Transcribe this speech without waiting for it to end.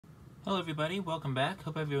Hello everybody, welcome back.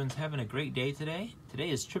 Hope everyone's having a great day today. Today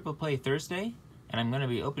is Triple Play Thursday, and I'm going to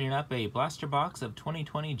be opening up a blaster box of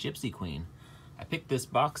 2020 Gypsy Queen. I picked this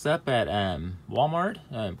box up at Walmart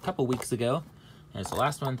a couple weeks ago, and it's the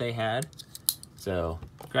last one they had. So,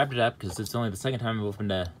 grabbed it up because it's only the second time I've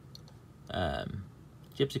opened a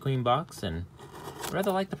Gypsy Queen box, and I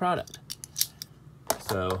rather like the product.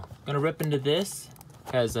 So, I'm going to rip into this.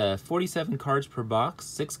 It has 47 cards per box,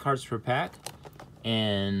 6 cards per pack.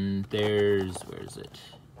 And there's, where is it?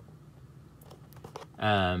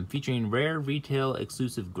 Featuring rare retail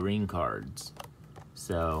exclusive green cards.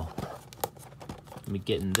 So, let me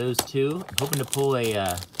get in those two. I'm hoping to pull a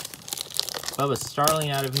Bubba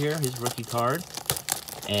Starling out of here, his rookie card.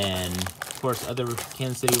 And, of course, other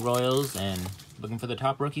Kansas City Royals, and looking for the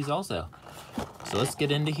top rookies also. So let's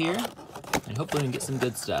get into here, and hopefully we can get some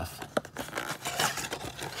good stuff.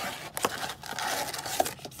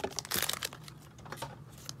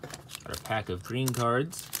 Pack of green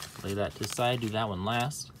cards. Lay that to the side, do that one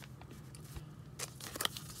last.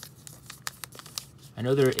 I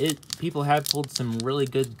know people have pulled some really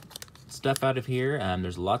good stuff out of here.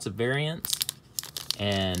 There's lots of variants,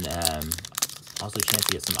 and also a chance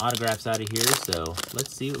to get some autographs out of here, so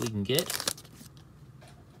let's see what we can get.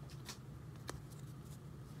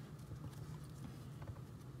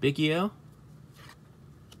 Bigio,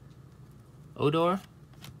 Odor,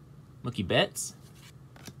 Mookie Betts,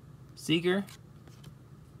 Seager,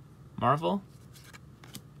 Marvel,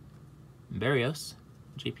 Berrios,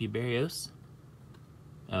 JP Berrios.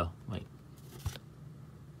 Oh, wait.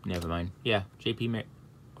 Never mind. Yeah,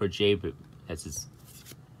 or J, that's his,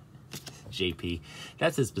 JP.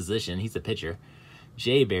 That's his position. He's a pitcher.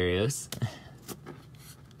 J Berrios.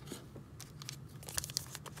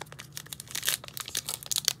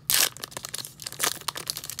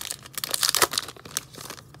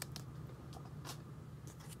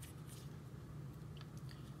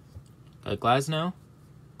 Glasnow,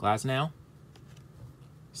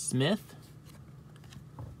 Smith,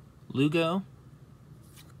 Lugo,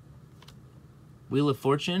 Wheel of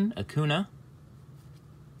Fortune, Acuna.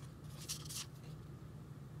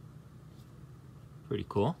 Pretty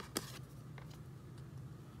cool.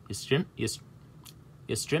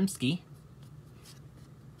 Yastrzemski.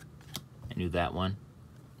 I knew that one.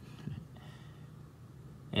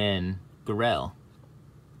 And Gurriel.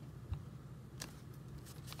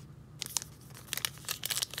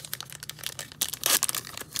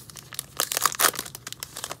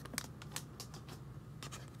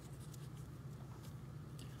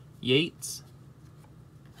 Yates,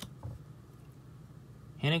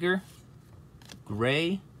 Henniger,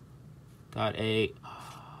 Gray, got a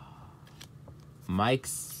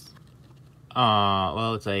Mike's,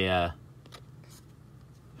 well, it's a, I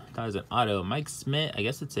thought it was an auto, Mike Smith, I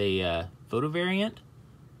guess it's a photo variant.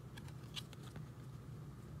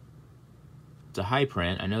 It's a high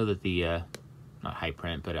print. I know that the, not high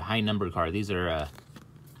print, but a high number card. These are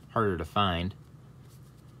harder to find.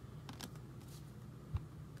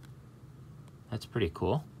 That's pretty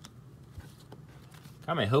cool.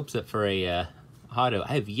 Got my hopes up for a auto.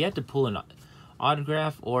 I have yet to pull an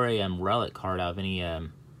autograph or a relic card out of any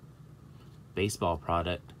baseball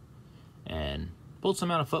product. And pulled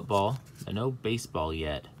some out of football, but no baseball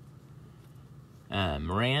yet.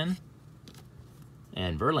 Moran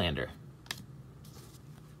and Verlander.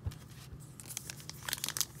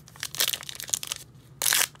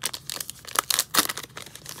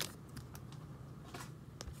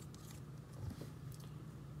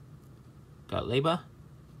 Got Leba,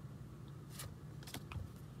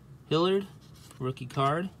 Hillard, rookie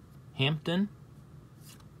card, Hampton,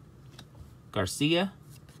 Garcia,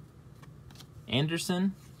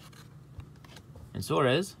 Anderson, and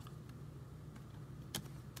Suarez.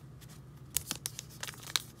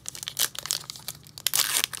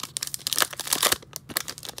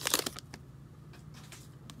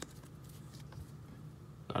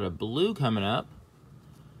 Got a blue coming up,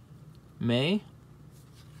 May,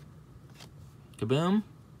 Kaboom,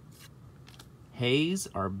 Hayes,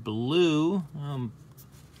 our blue,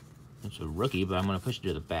 it's a rookie, but I'm going to push it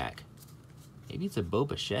to the back. Maybe it's a Bo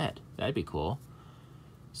Bichette. That'd be cool.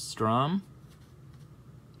 Stroman,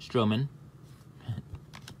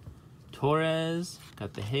 Torres,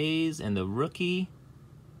 got the Hayes and the rookie.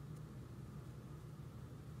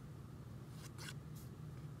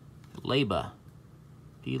 Leba,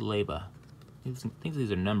 D. Leba. I think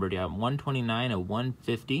these are numbered, yeah, 129 of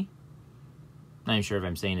 150. Not even sure if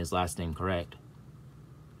I'm saying his last name correct,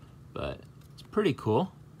 but it's pretty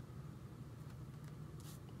cool.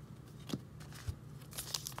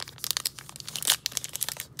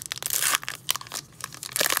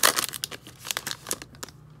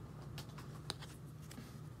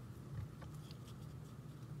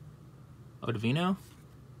 Odavino,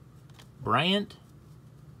 Bryant,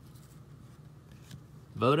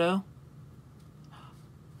 Voto.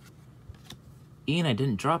 Ian, I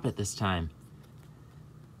didn't drop it this time.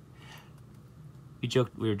 We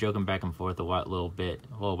were joking back and forth a little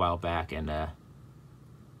while back, and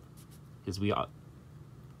because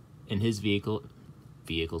in his videos,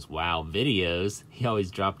 he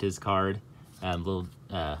always dropped his card, little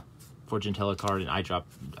fortune teller card, and I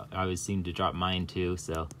always seemed to drop mine too,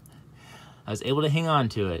 so I was able to hang on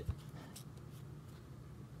to it.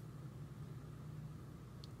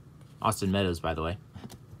 Austin Meadows, by the way.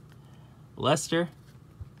 Lester,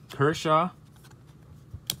 Kershaw.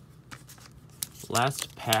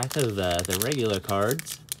 Last pack of the regular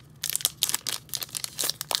cards.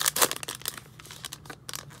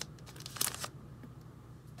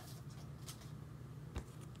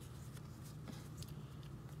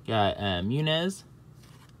 Got Munez.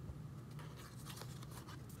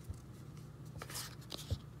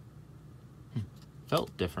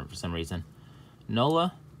 Felt different for some reason.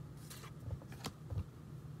 Nola.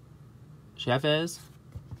 Chavez.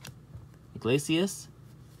 Iglesias.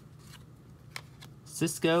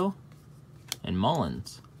 Cisco. And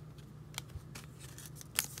Mullins.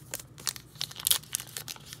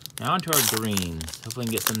 Now onto our greens. Hopefully we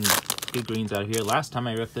can get some good greens out of here. Last time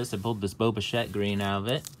I ripped this, I pulled this Bobachette green out of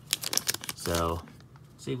it. So,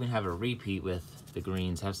 see if we can have a repeat with the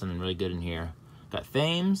greens. Have something really good in here. Got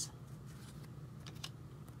Thames.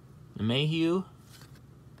 Mayhew.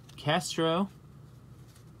 Castro.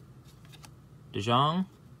 DeJong.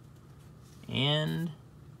 And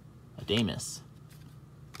Adames.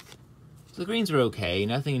 So the greens were okay.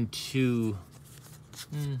 Nothing too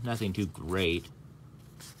great.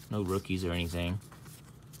 No rookies or anything.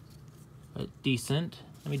 But decent.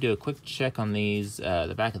 Let me do a quick check on these,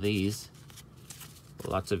 the back of these.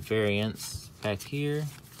 Lots of variants back here.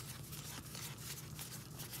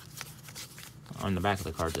 On the back of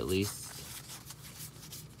the cards, at least.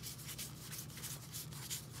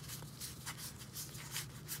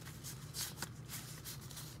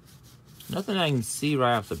 Nothing I can see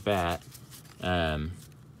right off the bat. I'll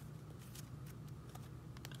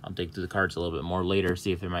dig through the cards a little bit more later,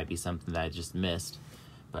 see if there might be something that I just missed.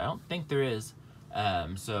 But I don't think there is.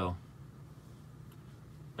 So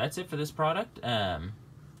that's it for this product.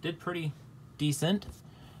 Did pretty decent.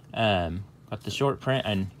 Got the short print,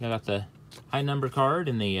 and I got the high number card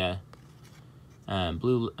in the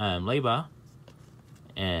blue lay-by.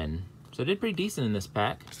 And so I did pretty decent in this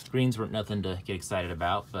pack. Greens weren't nothing to get excited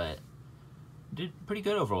about, but did pretty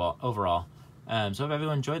good overall. So if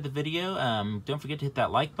everyone enjoyed the video, don't forget to hit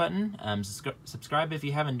that like button. Subscribe if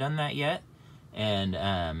you haven't done that yet. And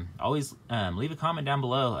always leave a comment down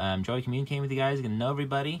below. Enjoy communicating with you guys, getting to know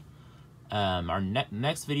everybody. Our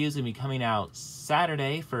next video is going to be coming out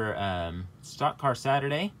Saturday for Stock Car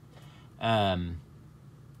Saturday. Not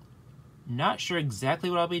sure exactly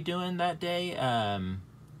what I'll be doing that day. I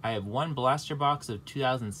have one blaster box of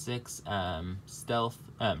 2006 Stealth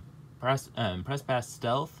Press Pass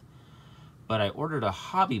Stealth, but I ordered a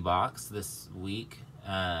hobby box this week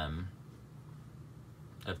of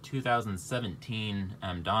 2017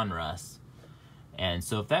 Donruss, and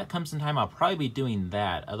so if that comes in time, I'll probably be doing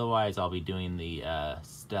that. Otherwise, I'll be doing the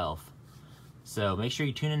Stealth. So make sure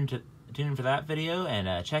you tune in for that video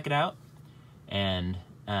and check it out. And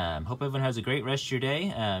hope everyone has a great rest of your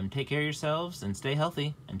day. Take care of yourselves and stay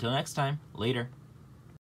healthy. Until next time, later.